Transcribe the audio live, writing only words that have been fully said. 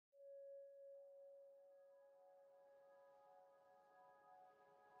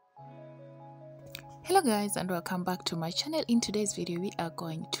Hello guys, and welcome back to my channel. In today's video we are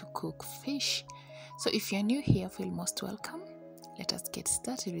going to cook fish. So if you're new here, feel most welcome. Let us get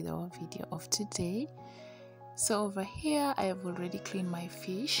started with our video of today. So over here I have already cleaned my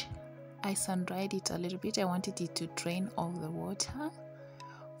fish. I sun-dried it a little bit. I wanted it to drain all the water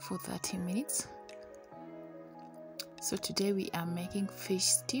for 30 minutes. So today we are making fish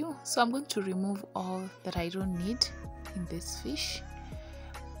stew. So I'm going to remove all that I don't need in this fish,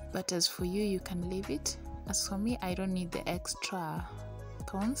 but as for you, you can leave it. As for me, I don't need the extra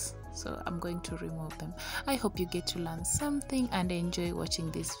thorns, so I'm going to remove them. I hope you get to learn something and enjoy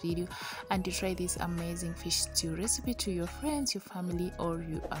watching this video, and you try this amazing fish stew recipe to your friends, your family, or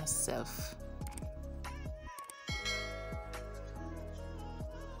you yourself.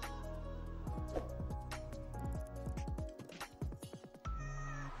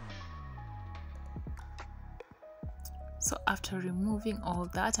 So after removing all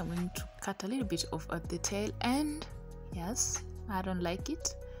that, I'm going to cut a little bit off at the tail, and yes, I don't like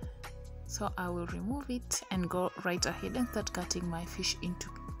it, so I will remove it and go right ahead and start cutting my fish into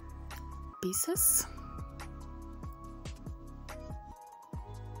pieces.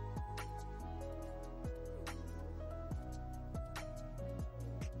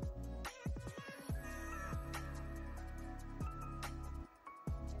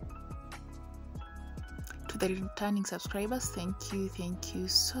 To the returning subscribers, thank you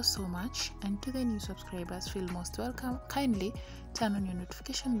so much, and to the new subscribers, feel most welcome. Kindly turn on your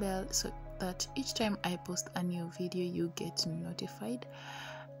notification bell so that each time I post a new video you get notified.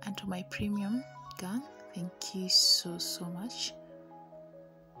 And to my premium gang, thank you so much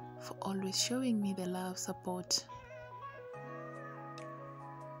for always showing me the love, support,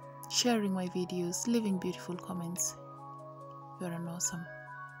 sharing my videos, leaving beautiful comments. You're an awesome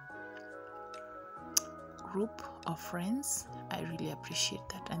group of friends. I really appreciate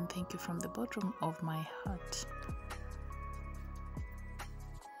that, and thank you from the bottom of my heart.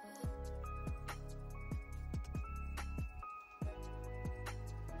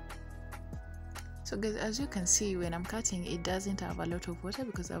 So guys, as you can see, when I'm cutting, it doesn't have a lot of water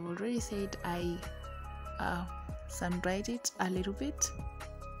because I've already said I sun-dried it a little bit.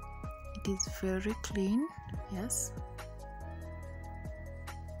 It is very clean, yes.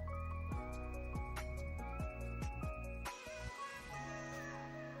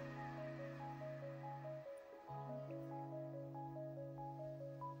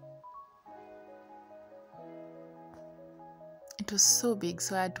 It was so big,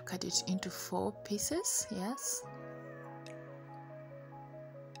 so I had to cut it into 4 pieces. Yes,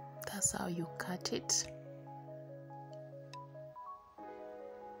 that's how you cut it,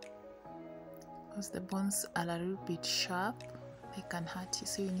 because the bones are a little bit sharp, they can hurt you,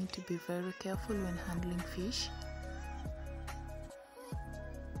 so you need to be very careful when handling fish.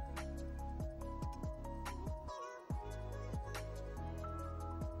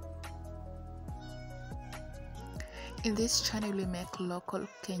 In this channel we make local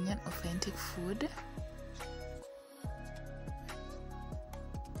Kenyan authentic food,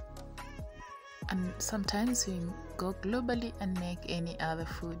 and sometimes we go globally and make any other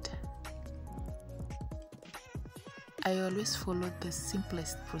food. I always follow the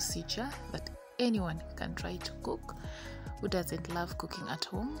simplest procedure that anyone can try to cook who doesn't love cooking at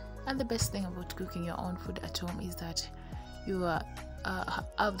home. And the best thing about cooking your own food at home is that you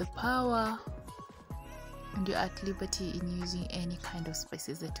have the power and you're at liberty in using any kind of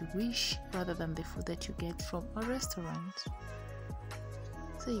spices that you wish, rather than the food that you get from a restaurant.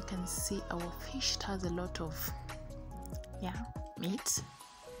 So you can see our fish has a lot of meat.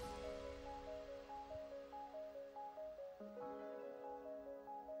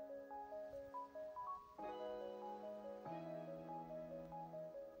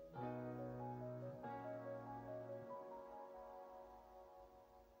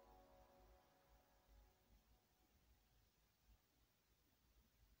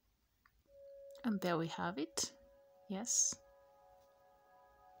 And there we have it. Yes.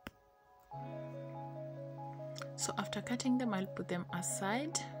 So after cutting them, I'll put them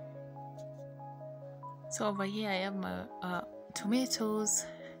aside. So over here I have my tomatoes,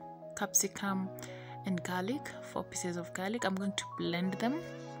 capsicum, and garlic. 4 pieces of garlic. I'm going to blend them.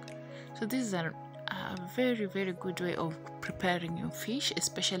 So this is a very good way of preparing your fish,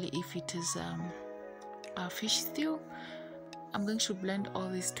 especially if it is a fish stew. I'm going to blend all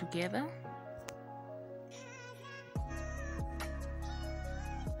this together.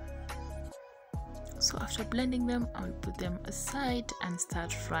 So after blending them, I will put them aside and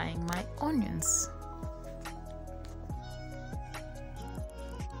start frying my onions.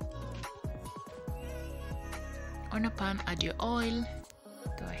 On a pan, add your oil.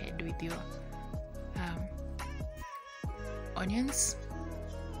 Go ahead with your onions.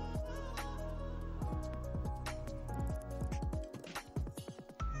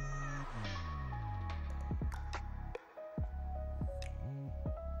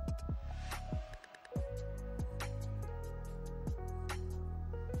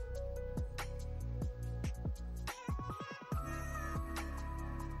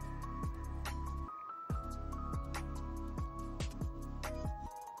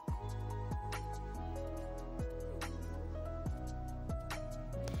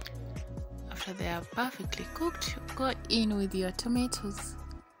 After they are perfectly cooked, go in with your tomatoes.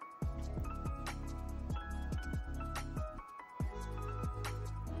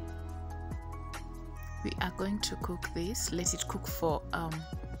 We are going to cook this, let it cook for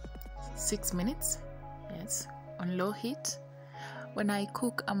 6 minutes, yes, on low heat. When I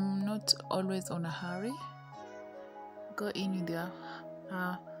cook, I'm not always on a hurry. Go in with your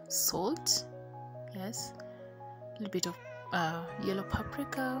salt, yes, a little bit of yellow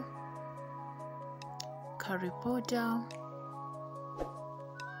paprika, curry powder.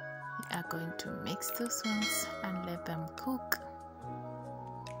 We are going to mix those ones and let them cook.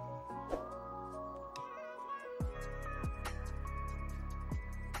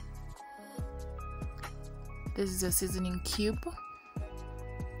 This is a seasoning cube.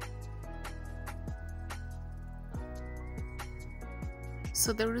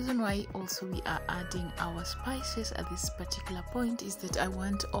 So the reason why also we are adding our spices at this particular point is that I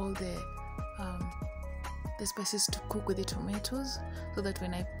want all the spices to cook with the tomatoes, so that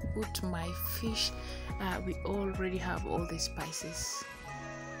when I put my fish, we already have all the spices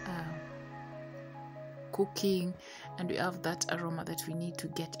cooking, and we have that aroma that we need to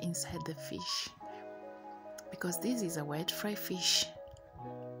get inside the fish, because this is a wet fry fish.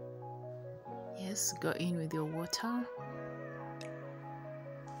 Yes, go in with your water.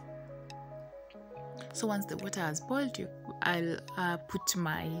 So once the water has boiled, I'll put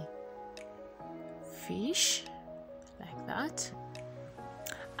my fish like that.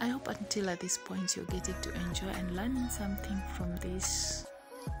 I hope until at this point you're getting to enjoy and learning something from this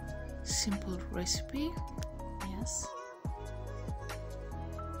simple recipe. Yes.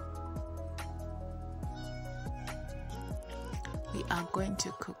 We are going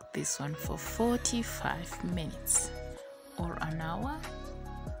to cook this one for 45 minutes or an hour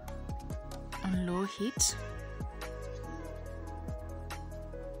on low heat.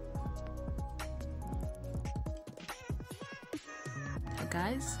 So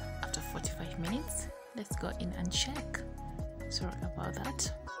guys, after 45 minutes, let's go in and check. Sorry about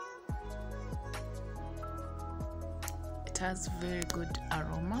that. It has very good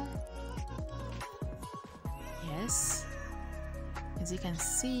aroma. Yes, as you can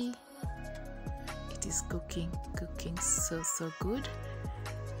see, it is cooking so good.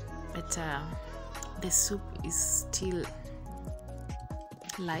 But the soup is still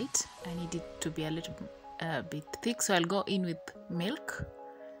light. I need it to be a little bit thick, so I'll go in with milk.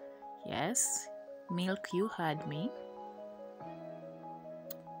 Yes, milk, you heard me.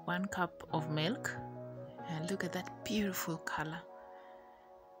 1 cup of milk, and look at that beautiful color.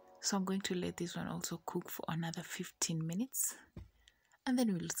 So I'm going to let this one also cook for another 15 minutes, and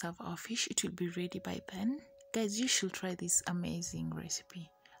then we'll serve our fish. It will be ready by then. Guys, you should try this amazing recipe.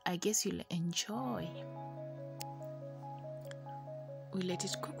 I guess you'll enjoy. We let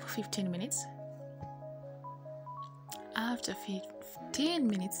it cook for 15 minutes. After 15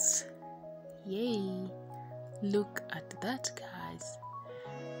 minutes, yay, look at that, guys.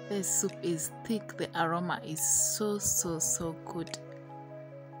 The soup is thick. The aroma is so good.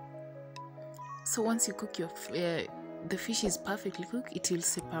 So once you cook your the fish is perfectly cooked, it will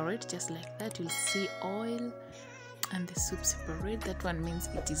separate just like that. You'll see oil and the soup separate. That one means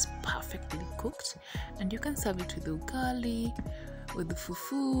it is perfectly cooked, and you can serve it with ugali, with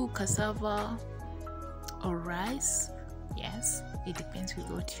fufu, cassava, or rice. Yes, it depends with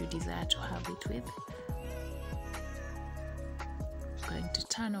what you desire to have it with. We're going to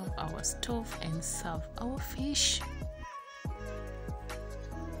turn off our stove and serve our fish.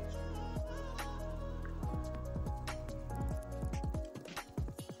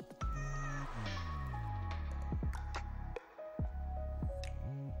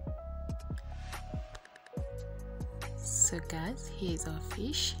 So guys, here is our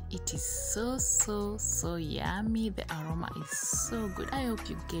fish. It is so yummy. The aroma is so good. I hope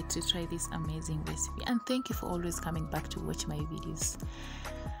you get to try this amazing recipe, and thank you for always coming back to watch my videos.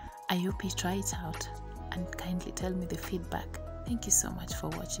 I hope you try it out and kindly tell me the feedback. Thank you so much for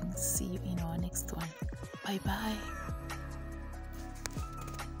watching. See you in our next one. Bye bye.